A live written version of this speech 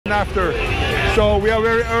after. So we are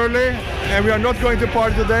very early and we are not going to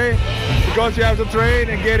party today because you have to train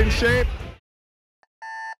and get in shape.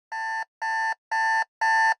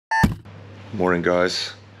 Morning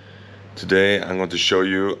guys. Today I'm going to show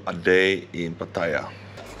you a day in Pattaya.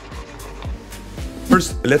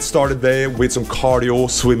 First, let's start the day with some cardio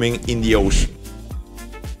swimming in the ocean.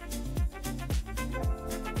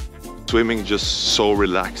 Swimming is just so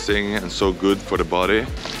relaxing and so good for the body.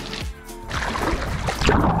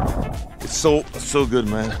 It's so good,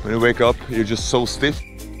 man. When you wake up, you're just so stiff.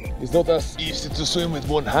 It's not as easy to swim with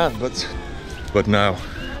one hand, but now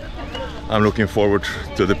I'm looking forward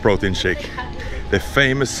to the protein shake. The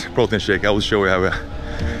famous protein shake. I will show you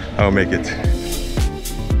how I make it.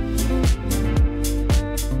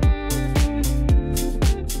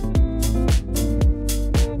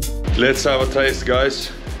 Let's have a taste,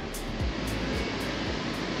 guys.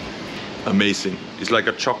 Amazing. It's like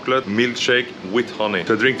a chocolate milkshake with honey.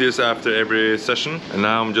 So I drink this after every session and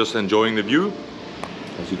now I'm just enjoying the view,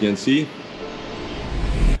 as you can see.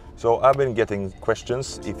 So I've been getting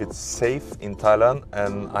questions if it's safe in Thailand,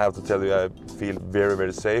 and I have to tell you I feel very,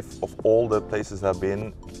 very safe. Of all the places I've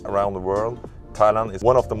been around the world, Thailand is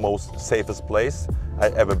one of the most safest places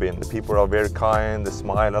I've ever been. The people are very kind, they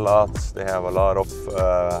smile a lot, they have a lot of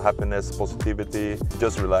happiness, positivity.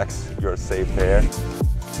 Just relax, you're safe here.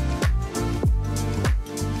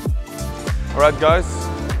 Alright guys,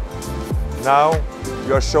 now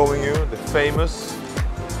we are showing you the famous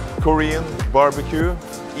Korean barbecue.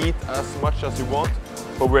 Eat as much as you want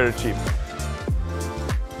for very cheap.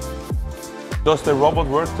 Does the robot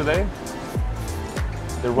work today?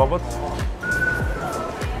 The robot?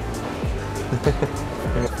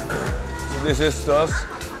 This is just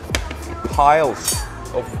piles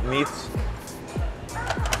of meat.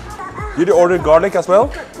 Did you order garlic as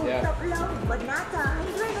well? Yeah.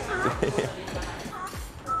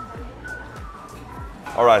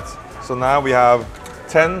 All right, so now we have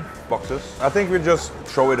 10 boxes. I think we just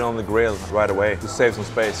throw it on the grill right away to save some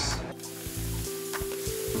space.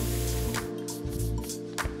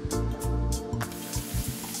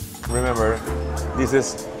 Remember, this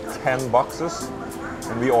is 10 boxes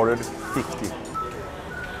and we ordered 50.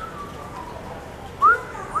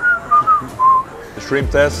 The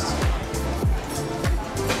shrimp test.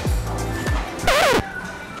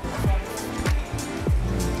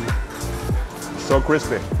 So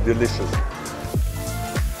crispy, delicious.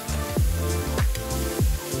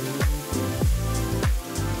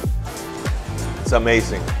 It's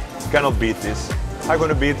amazing. You cannot beat this. I'm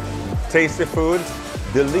gonna beat tasty food,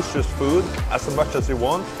 delicious food, as much as you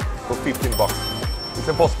want for 15 bucks. It's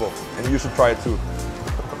impossible, and you should try it too.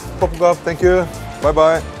 Pop-up, thank you.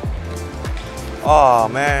 Bye-bye. Oh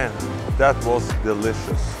man, that was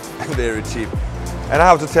delicious and very cheap. And I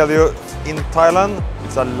have to tell you, in Thailand,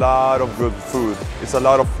 it's a lot of good food. It's a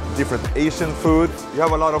lot of different Asian food. You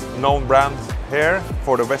have a lot of known brands here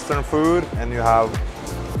for the Western food, and you have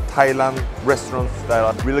Thailand restaurants that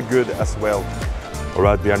are really good as well. All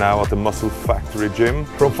right, we are now at the Muscle Factory gym.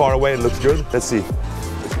 From far away, it looks good. Let's see.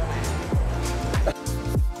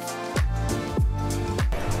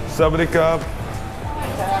 Sawadee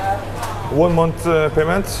 1 month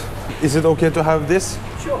payment. Is it okay to have this?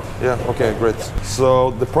 Sure. Yeah, okay, great.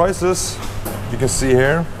 So the prices, you can see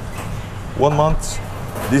here, 1 month.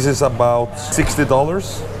 This is about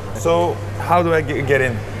 $60. So how do I get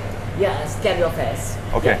in? Yeah, scan your face.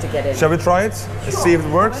 Okay. To get in. Shall we try it and see if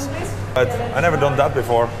it works? But I never done that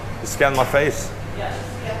before. Scan my face. Yeah.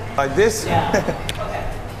 Like this? Yeah. Okay.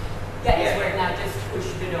 Yeah, it's working now. Just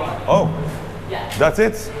push the door. Oh. Yeah. That's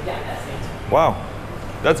it? Yeah, that's it. Wow.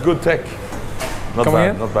 That's good tech. Not Come bad,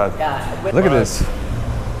 again? not bad. Yeah. Look at this.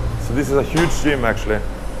 So this is a huge gym actually.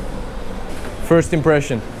 First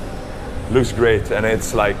impression. Looks great, and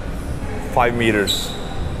it's like 5 meters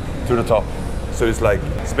to the top. So it's like,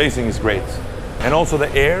 spacing is great. And also the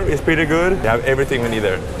air is pretty good. You have everything we need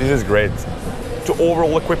there. This is great. To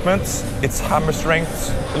overall equipment, it's hammer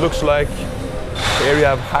strength. It looks like here you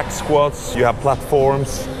have hack squats, you have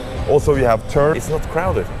platforms, also you have turn. It's not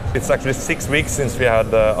crowded. It's actually 6 weeks since we had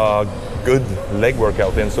a good leg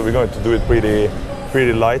workout in, so we're going to do it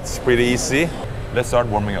pretty light, pretty easy. Let's start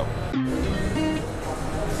warming up.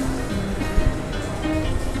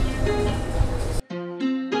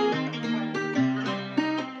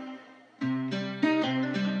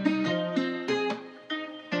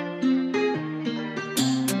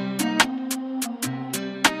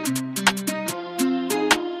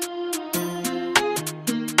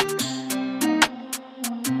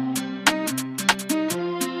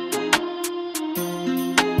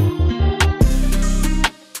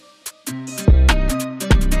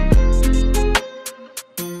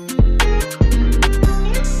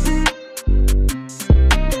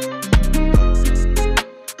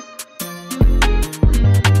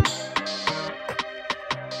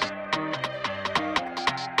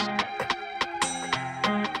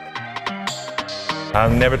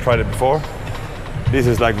 I've never tried it before. This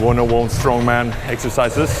is like 101 strongman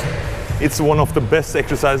exercises. It's one of the best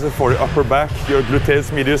exercises for your upper back, your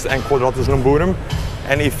gluteus medius and quadratus lumborum.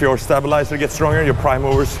 And if your stabilizer gets stronger, your prime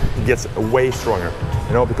movers gets way stronger.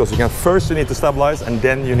 You know, because first you need to stabilize and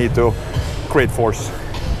then you need to create force.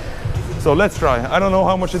 So let's try. I don't know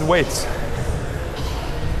how much it weighs.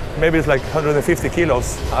 Maybe it's like 150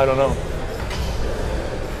 kilos. I don't know.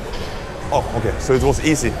 Oh, okay. So it was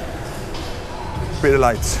easy. Pretty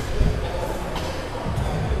light.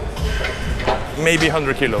 Maybe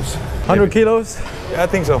 100 kilos. 100 kilos? Yeah, I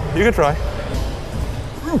think so. You can try.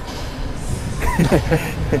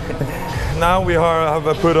 Now we have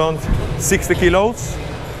put on 60 kilos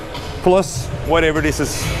plus whatever this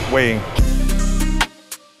is weighing.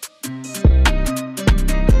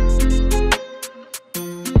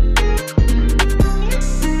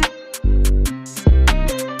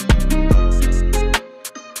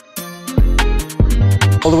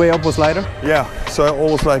 All the way up was lighter? Yeah, so I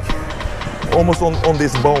always like almost on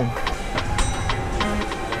this bone.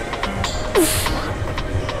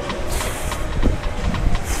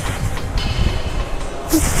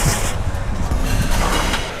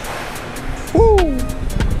 Woo!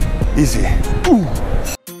 Easy. Woo!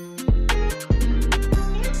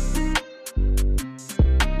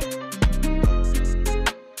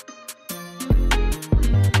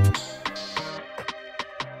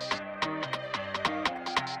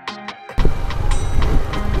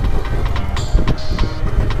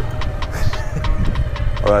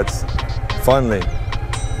 All right, finally,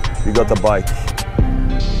 we got the bike.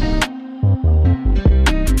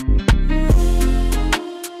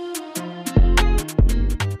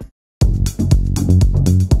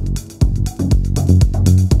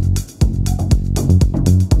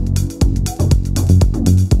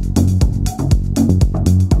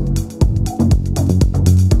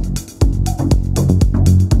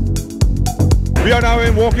 We are now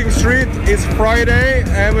in Walking Street. It's Friday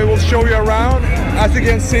and we will show you around. As you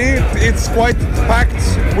can see, it's quite packed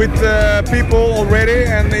with people already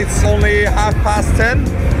and it's only 10:30.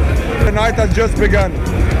 The night has just begun.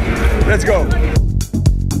 Let's go.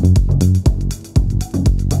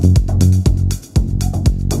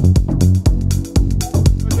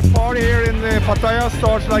 The party here in Pattaya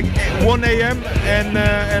starts like 1 a.m. and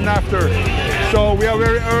after. So we are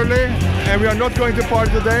very early and we are not going to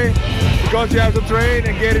party today because you have to train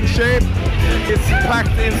and get in shape. It's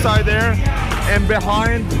packed inside there and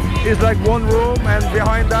behind is like one room and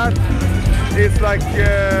behind that it's like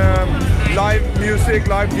live music,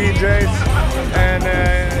 live DJs and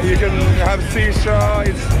you can have shisha.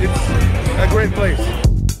 It's a great place.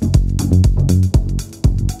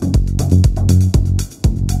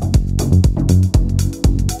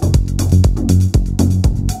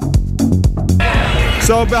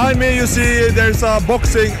 So behind me you see there's a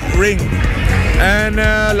boxing ring. And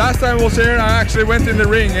last time I was here, I actually went in the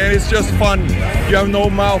ring and it's just fun. You have no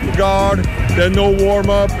mouth guard, there's no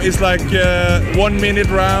warm-up. It's like 1 minute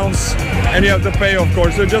rounds and you have to pay, of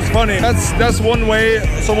course. So just funny. That's one way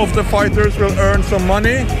some of the fighters will earn some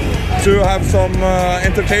money to have some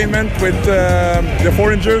entertainment with the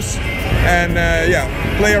foreigners and yeah,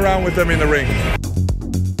 play around with them in the ring.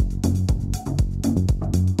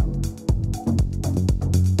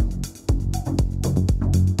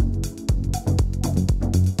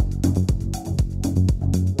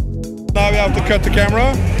 Now we have to cut the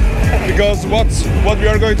camera because what we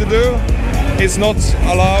are going to do is not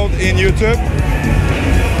allowed in YouTube.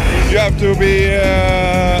 You have to be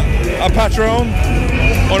a patron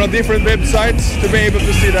on a different website to be able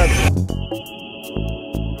to see that.